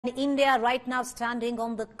India right now standing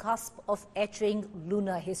on the cusp of etching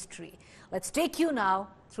lunar history. Let's take you now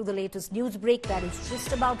through the latest news break that is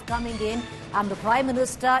just about coming in. And the Prime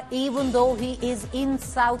Minister, even though he is in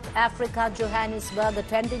South Africa, Johannesburg,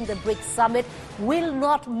 attending the BRICS summit, will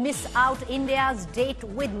not miss out India's date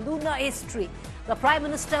with lunar history. The Prime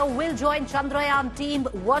Minister will join Chandrayaan team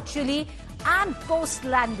virtually and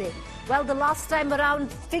post-landing. Well, the last time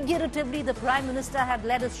around, figuratively, the Prime Minister had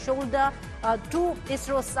led his shoulder to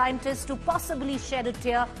Isro scientists to possibly shed a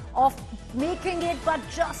tear of making it, but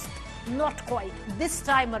just not quite this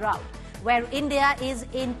time around, where India is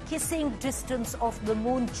in kissing distance of the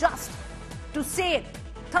moon. Just to say it,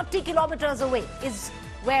 30 kilometers away is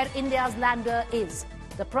where India's lander is.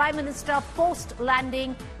 The Prime Minister,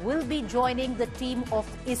 post-landing, will be joining the team of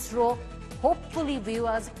Isro, hopefully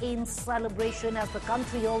viewers, in celebration as the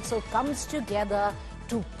country also comes together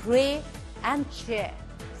to pray and cheer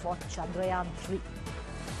for Chandrayaan 3.